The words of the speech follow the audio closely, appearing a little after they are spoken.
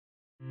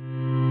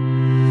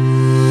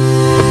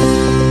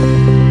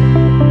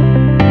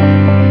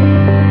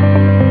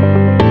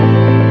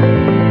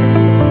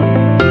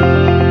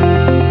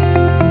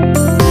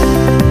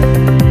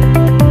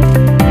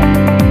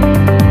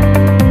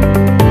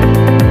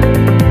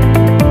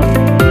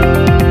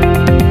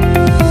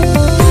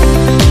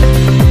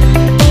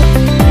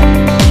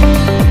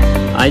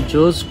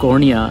chose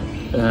cornea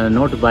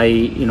not by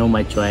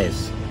my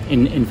choice.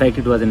 In fact,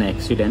 it was an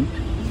accident.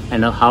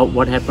 And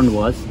what happened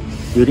was,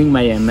 during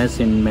my MS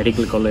in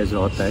Medical College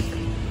Rohtak,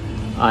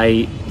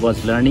 I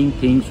was learning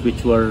things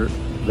which were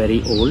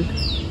very old,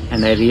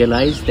 and I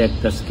realized that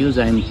the skills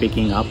I am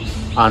picking up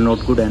are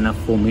not good enough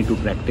for me to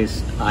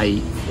practice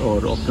eye or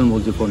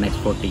ophthalmology for next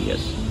 40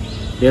 years.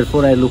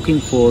 Therefore, I am looking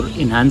for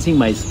enhancing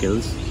my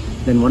skills.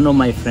 Then one of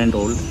my friend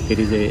told, there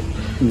is a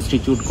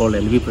institute called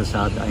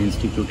LVPEI Eye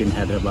Institute in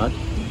Hyderabad.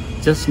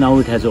 Just now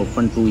it has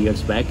opened 2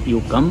 years back.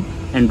 You come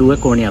and do a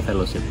cornea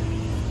fellowship.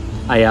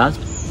 I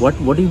asked, what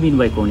do you mean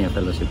by cornea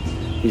fellowship?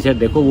 He said,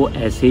 देखो वो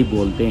ऐसे ही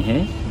बोलते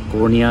हैं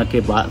cornea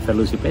के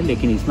fellowship है,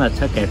 लेकिन इसमें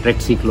अच्छा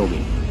cataract सीख लोगे.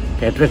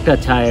 Cataract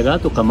अच्छा आएगा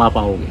तो कमा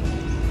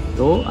पाओगे.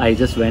 So I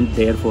just went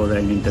there for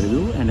an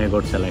interview and I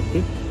got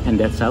selected, and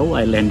that's how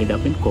I landed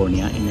up in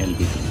cornea in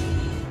LVP.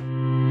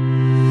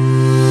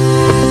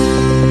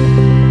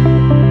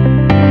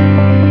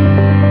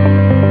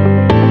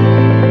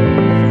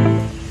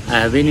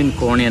 I have been in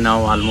cornea now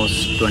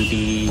almost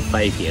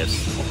 25 years,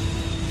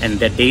 and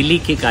the daily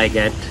kick I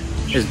get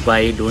is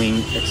by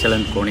doing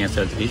excellent cornea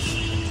surgeries,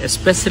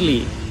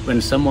 especially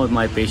when some of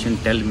my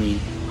patients tell me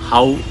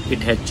how it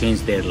has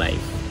changed their life.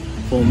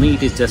 For me,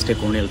 it is just a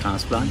corneal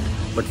transplant,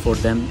 but for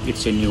them,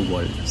 it's a new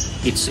world.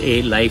 It's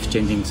a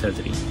life-changing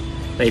surgery.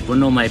 Like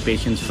one of my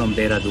patients from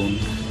Dehradun,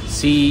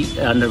 she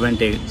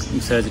underwent a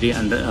surgery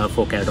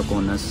for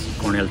keratoconus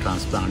corneal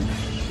transplant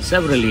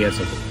several years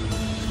ago.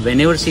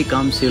 Whenever she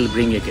comes, she will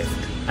bring a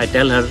gift. I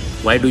tell her,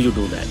 why do you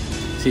do that?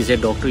 She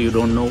said, doctor, you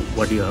don't know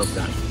what you have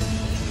done.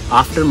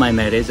 After my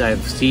marriage,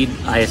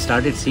 I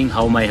started seeing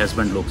how my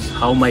husband looks,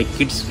 how my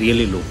kids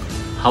really look,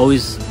 how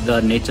is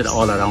the nature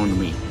all around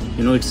me.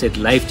 It's a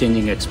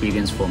life-changing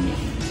experience for me.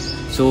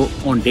 So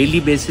on daily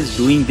basis,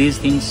 doing these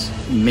things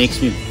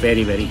makes me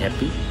very, very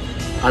happy.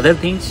 Other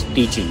things,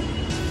 teaching.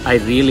 I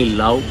really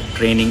love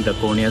training the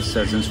cornea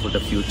surgeons for the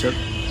future.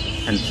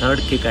 And third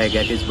kick I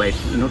get is by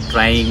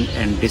trying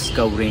and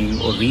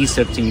discovering or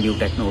researching new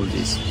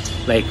technologies.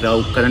 Like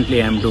now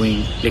currently I am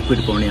doing liquid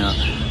cornea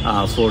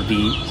for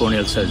the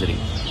corneal surgery.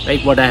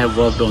 Like what I have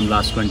worked on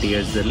last 20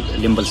 years, the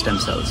limbal stem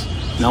cells.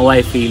 Now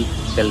I feel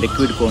the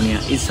liquid cornea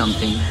is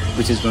something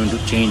which is going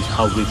to change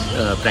how we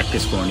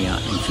practice cornea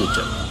in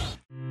future.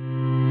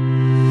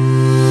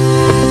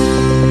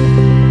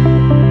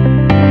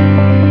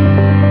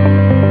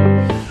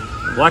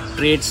 What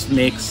traits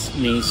makes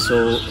me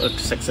so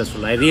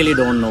successful? I really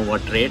don't know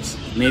what traits.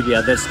 Maybe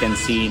others can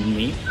see in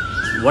me.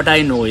 What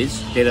I know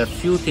is there are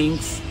few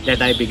things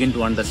that I begin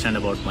to understand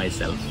about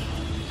myself.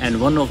 And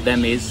one of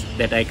them is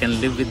that I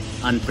can live with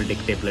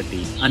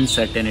unpredictability,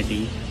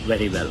 uncertainty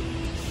very well.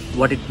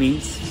 What it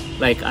means?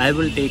 Like I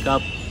will take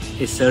up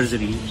a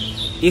surgery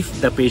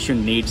if the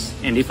patient needs,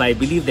 and if I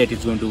believe that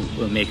it's going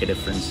to make a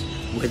difference.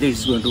 Whether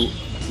it's going to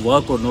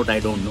work or not,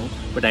 I don't know,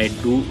 but I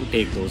do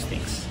take those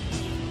things.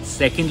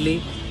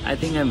 Secondly, I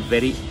think I'm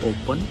very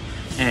open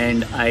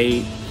and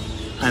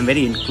I'm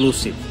very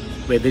inclusive.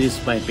 Whether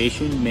it's my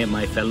patient,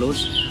 my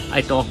fellows,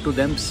 I talk to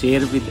them,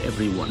 share with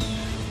everyone.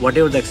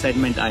 Whatever the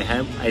excitement I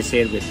have, I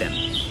share with them.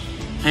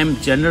 I'm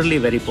generally a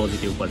very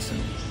positive person,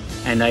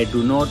 and I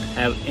do not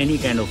have any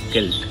kind of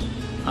guilt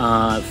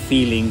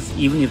feelings.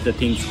 Even if the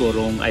things go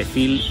wrong, I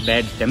feel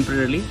bad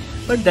temporarily,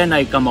 but then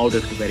I come out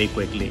of it very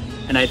quickly.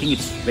 And I think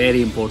it's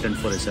very important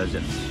for a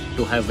surgeon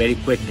to have very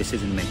quick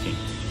decision making.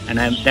 And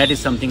that is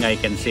something I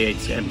can say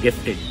I'm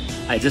gifted.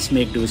 I just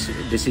make those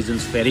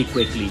decisions very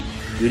quickly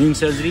during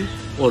surgery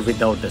or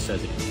without the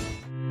surgery.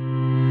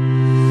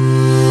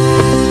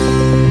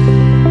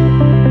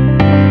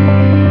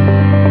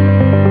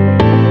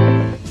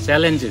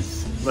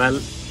 Challenges.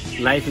 Well,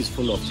 life is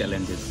full of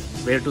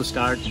challenges. Where to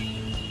start,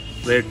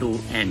 where to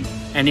end.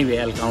 Anyway,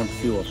 I'll count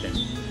few of them.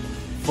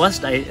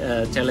 First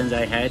challenge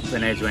I had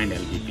when I joined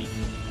LVP.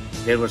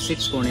 There were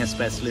 6 cornea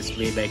specialists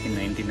way back in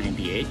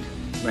 1998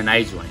 when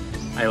I joined.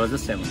 I was the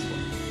 7th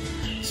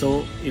one.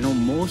 So,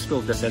 most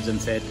of the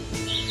surgeons said,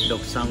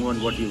 Dr.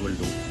 Sangwan, what you will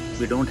do?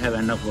 We don't have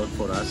enough work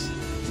for us.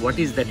 What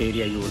is that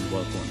area you will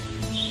work on?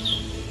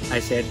 I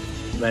said,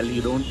 well,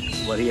 you don't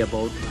worry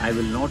about, I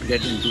will not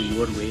get into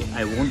your way.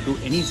 I won't do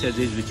any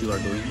surgeries which you are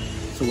doing.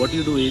 So what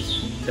you do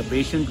is, the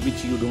patient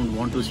which you don't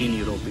want to see in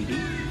your OPD,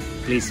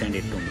 please send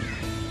it to me.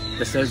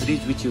 The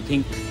surgeries which you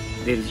think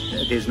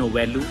there's no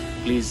value,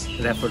 please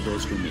refer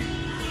those to me.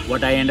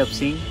 What I end up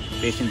seeing,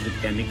 patients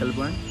with chemical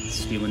burn,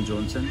 Steven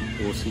Johnson,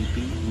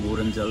 OCP,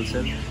 Moran's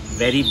ulcer,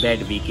 very bad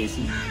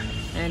VKC.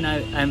 And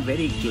I'm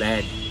very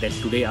glad that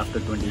today, after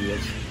 20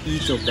 years,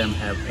 each of them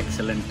have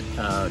excellent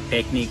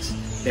techniques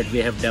that we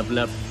have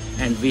developed,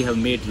 and we have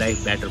made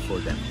life better for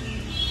them.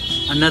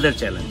 Another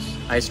challenge,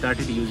 I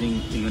started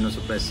using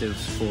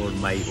immunosuppressives for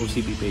my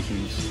OCP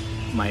patients,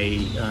 my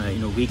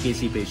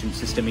VKC patients,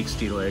 systemic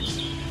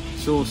steroids.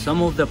 So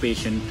some of the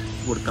patient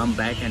would come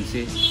back and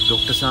say,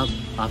 Doctor साहब,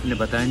 आपने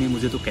बताया नहीं,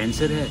 मुझे तो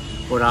cancer है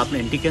और आपने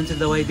anti cancer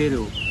दवाई दे रहे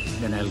हो.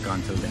 Then I'll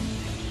counsel them.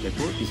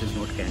 Therefore, this is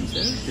not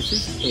cancer. This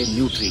is a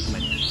new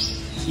treatment.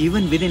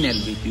 Even within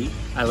LVP,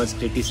 I was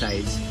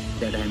criticized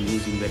that I am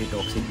using very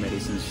toxic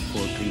medicines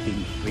for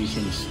treating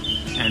patients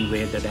and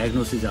where the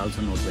diagnosis is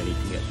also not very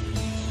clear.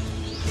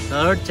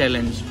 Third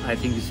challenge I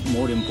think is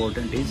more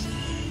important is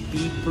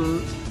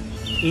people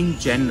in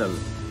general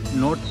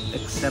not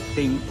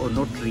accepting or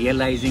not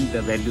realizing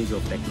the values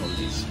of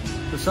technologies.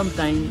 So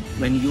sometimes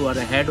when you are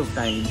ahead of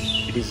time,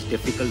 it is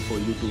difficult for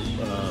you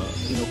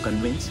to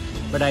convince.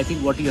 But I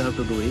think what you have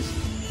to do is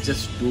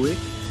just do it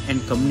and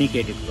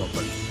communicate it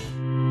properly.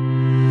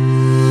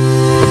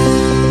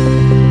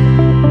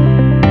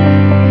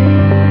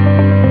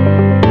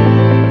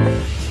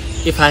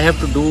 If I have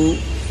to do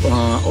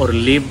or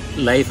live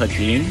life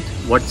again,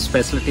 what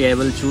specialty I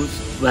will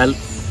choose? Well,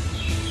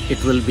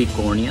 it will be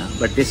cornea,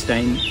 but this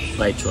time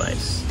by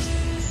choice.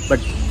 But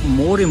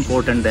more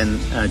important than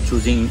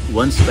choosing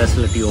one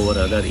specialty over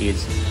other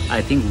is,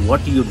 I think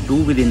what you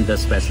do within the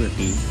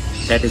specialty,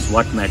 that is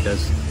what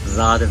matters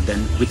rather than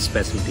which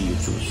specialty you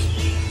choose.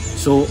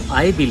 So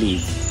I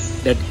believe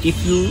that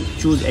if you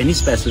choose any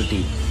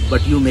specialty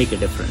but you make a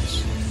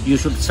difference, you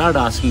should start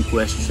asking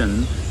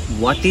question,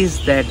 what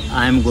is that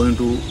I am going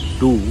to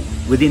do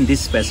within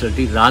this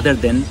specialty rather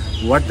than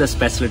what the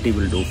specialty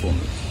will do for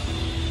me.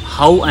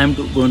 How I am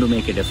going to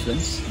make a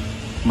difference?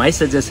 My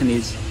suggestion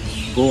is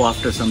go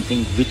after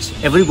something which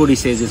everybody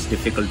says is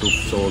difficult to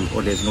solve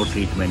or there is no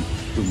treatment.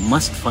 You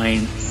must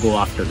go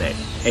after that.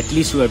 At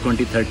least you have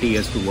 20-30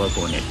 years to work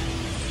on it.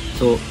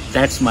 So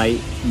that's my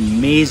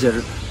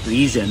major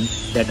reason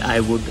that I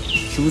would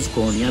choose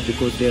cornea,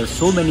 because there are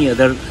so many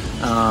other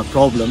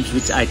problems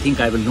which I think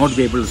I will not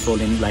be able to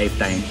solve in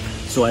lifetime.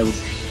 So I would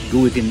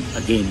do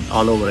it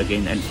all over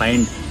again and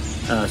find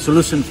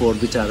solution for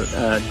which are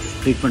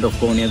treatment of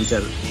cornea which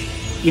are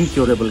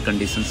incurable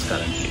conditions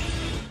currently.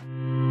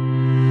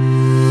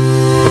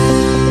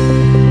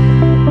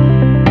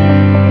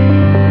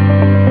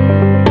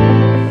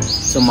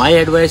 So my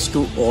advice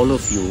to all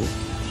of you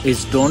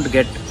is don't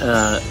get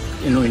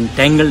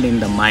entangled in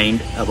the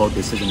mind about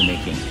decision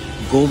making.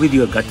 Go with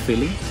your gut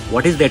feeling.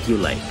 What is that you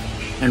like?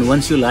 And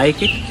once you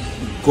like it,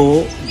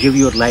 go give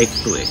your life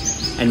to it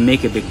and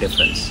make a big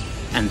difference.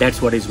 And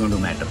that's what is going to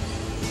matter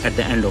at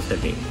the end of the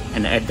day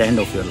and at the end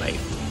of your life.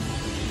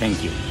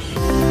 Thank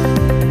you.